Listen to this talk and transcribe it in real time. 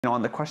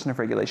On the question of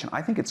regulation,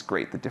 I think it's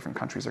great that different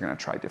countries are going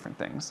to try different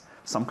things.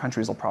 Some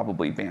countries will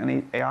probably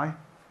ban AI.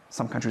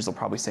 Some countries will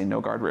probably say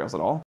no guardrails at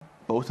all.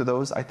 Both of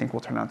those, I think, will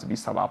turn out to be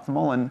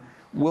suboptimal, and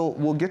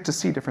we'll get to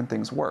see different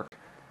things work.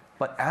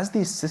 But as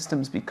these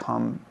systems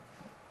become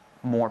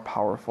more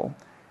powerful,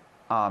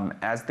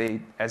 as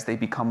they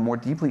become more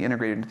deeply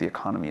integrated into the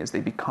economy, as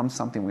they become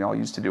something we all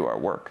use to do our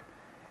work,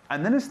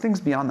 and then as things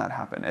beyond that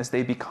happen, as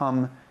they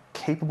become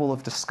capable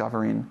of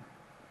discovering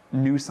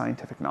new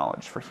scientific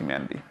knowledge for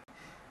humanity,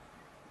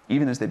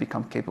 even as they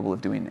become capable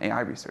of doing AI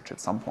research at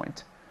some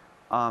point,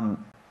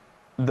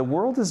 the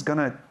world is going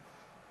to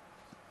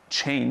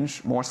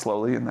change more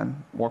slowly and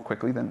then more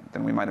quickly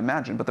than we might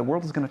imagine, but the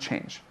world is going to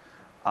change.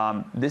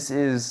 This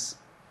is,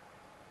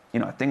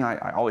 a thing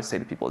I always say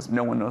to people is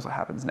no one knows what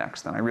happens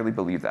next, and I really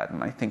believe that,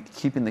 and I think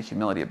keeping the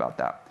humility about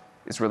that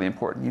is really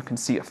important. You can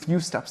see a few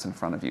steps in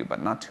front of you,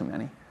 but not too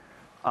many.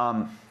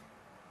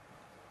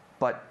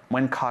 But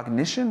when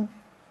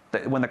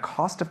the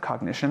cost of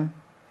cognition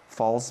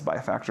falls by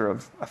a factor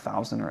of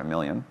 1,000 or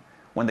 1,000,000,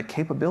 when the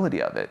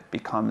capability of it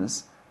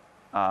becomes,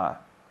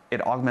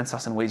 it augments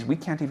us in ways we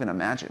can't even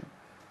imagine.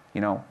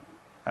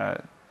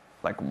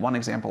 Like one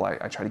example I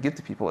try to give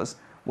to people is,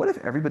 what if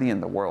everybody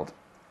in the world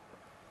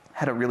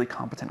had a really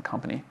competent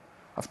company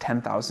of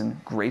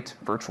 10,000 great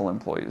virtual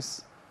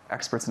employees,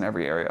 experts in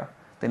every area?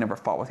 They never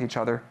fought with each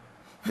other.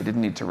 They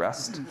didn't need to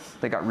rest.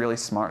 They got really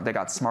smart. They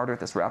got smarter at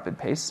this rapid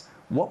pace.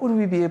 What would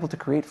we be able to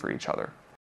create for each other?